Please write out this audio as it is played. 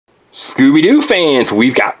Scooby Doo fans,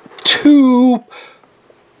 we've got two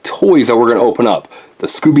toys that we're going to open up. The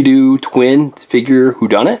Scooby Doo twin figure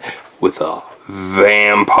whodunit with a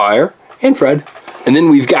vampire and Fred. And then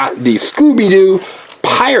we've got the Scooby Doo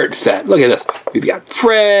Pirate set. Look at this. We've got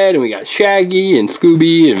Fred and we got Shaggy and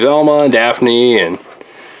Scooby and Velma and Daphne and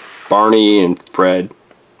Barney and Fred.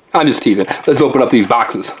 I'm just teasing. Let's open up these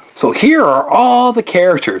boxes. So here are all the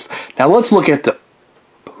characters. Now let's look at the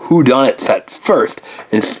whodunit set first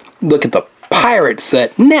and look at the pirate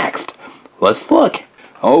set next. Let's look.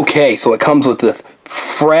 Okay, so it comes with this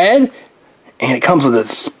Fred and it comes with a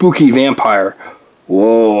spooky vampire.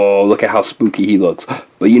 Whoa, look at how spooky he looks.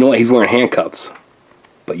 But you know what? He's wearing handcuffs.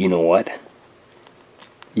 But you know what?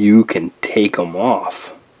 You can take them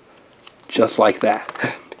off. Just like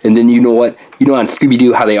that. And then you know what? You know on Scooby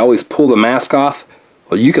Doo how they always pull the mask off?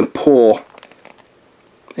 Well, you can pull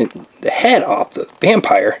the head off the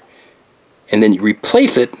vampire and then you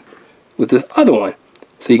replace it with this other one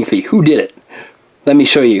so you can see who did it. Let me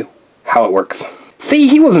show you how it works. See,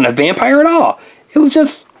 he wasn't a vampire at all. It was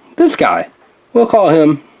just this guy. We'll call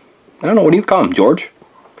him, I don't know, what do you call him, George?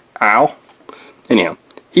 Al? Anyhow,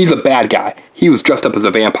 he's a bad guy. He was dressed up as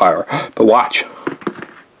a vampire. But watch.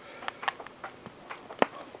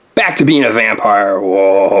 Back to being a vampire.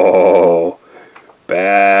 Whoa.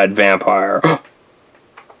 Bad vampire.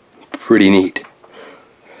 Pretty neat.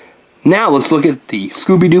 Now let's look at the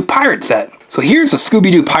Scooby Doo Pirate set. So here's the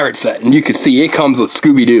Scooby Doo Pirate set, and you can see it comes with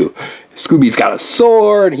Scooby Doo. Scooby's got a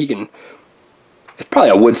sword. It's probably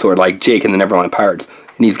a wood sword like Jake in the Neverland Pirates.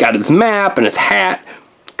 And he's got his map and his hat.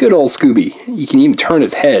 Good old Scooby. You can even turn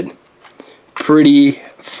his head. Pretty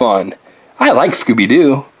fun. I like Scooby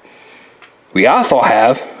Doo. We also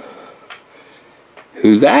have,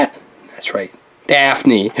 who's that? That's right,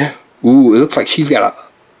 Daphne. Ooh, it looks like she's got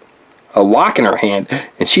a lock in her hand,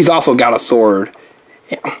 and she's also got a sword.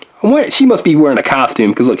 She must be wearing a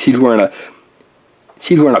costume because look, she's wearing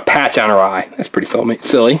a patch on her eye. That's pretty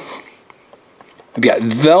silly. We've got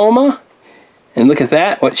Velma, and look at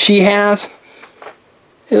that, what she has.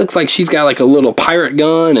 It looks like she's got like a little pirate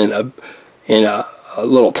gun and a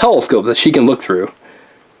little telescope that she can look through,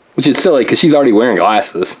 which is silly because she's already wearing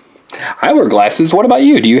glasses. I wear glasses. What about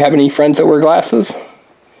you? Do you have any friends that wear glasses?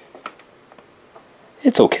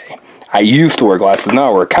 It's okay. I used to wear glasses.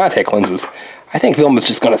 Now I wear contact lenses. I think Velma's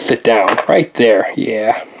just going to sit down right there.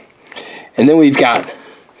 Yeah. And then we've got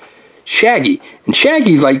Shaggy. And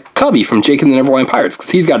Shaggy's like Cubby from Jake and the Neverland Pirates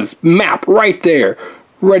because he's got his map right there,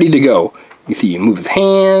 ready to go. You see, you move his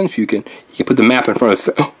hands. You can put the map in front of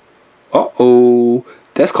his face. Uh-oh.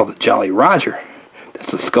 That's called the Jolly Roger.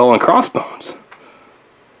 That's the skull and crossbones.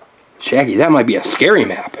 Shaggy, that might be a scary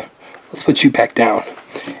map. Let's put you back down.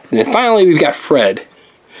 And then finally, we've got Fred.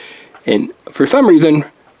 And for some reason,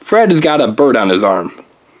 Fred has got a bird on his arm.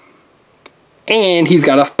 And he's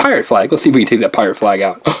got a pirate flag. Let's see if we can take that pirate flag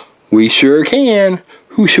out. We sure can.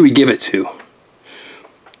 Who should we give it to?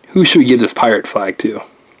 Who should we give this pirate flag to?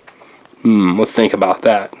 Let's think about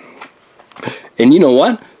that. And you know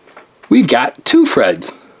what? We've got two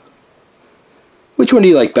Freds. Which one do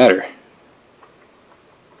you like better?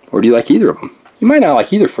 Or do you like either of them? You might not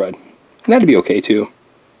like either Fred. And that'd be okay too.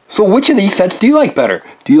 So which of these sets do you like better?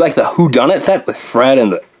 Do you like the whodunit set with Fred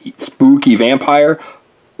and the spooky vampire?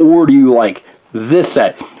 Or do you like this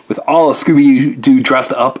set with all of Scooby Doo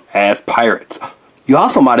dressed up as pirates? You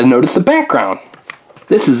also might have noticed the background.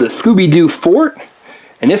 This is the Scooby Doo fort.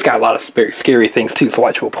 And it's got a lot of scary things too. So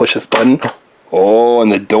watch, we'll push this button. Oh,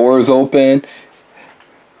 and the door's open.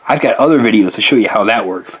 I've got other videos to show you how that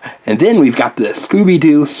works. And then we've got the Scooby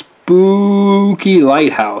Doo spooky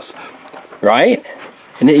lighthouse. Right?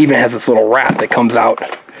 And it even has this little rat that comes out.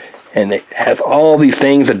 And it has all these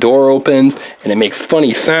things. The door opens. And it makes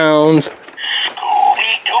funny sounds.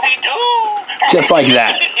 Just like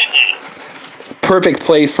that. Perfect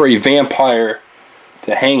place for a vampire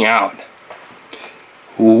to hang out.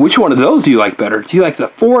 Which one of those do you like better? Do you like the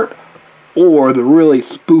fort or the really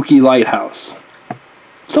spooky lighthouse?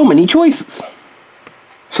 So many choices.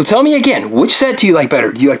 So tell me again, which set do you like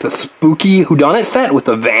better? Do you like the spooky whodunit set with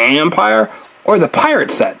the vampire or the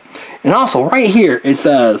pirate set? And also right here it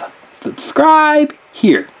says subscribe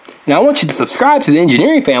here. Now I want you to subscribe to the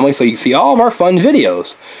Engineering Family so you can see all of our fun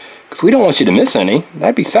videos. Because we don't want you to miss any.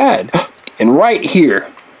 That'd be sad. And right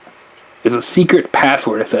here is a secret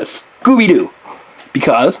password that says Scooby Doo.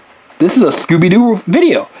 Because this is a Scooby Doo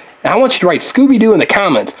video. And I want you to write Scooby Doo in the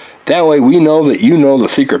comments. That way we know that you know the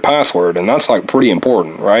secret password. And that's like pretty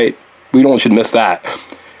important, right? We don't want you to miss that.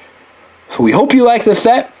 So we hope you like this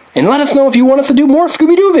set. And let us know if you want us to do more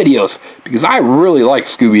Scooby Doo videos. Because I really like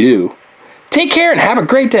Scooby Doo. Take care and have a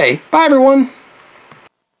great day. Bye everyone.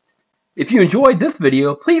 If you enjoyed this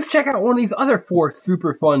video, please check out one of these other 4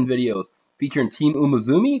 super fun videos featuring Team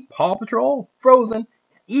Umizoomi, Paw Patrol, Frozen,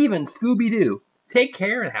 even Scooby Doo. Take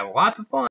care and have lots of fun.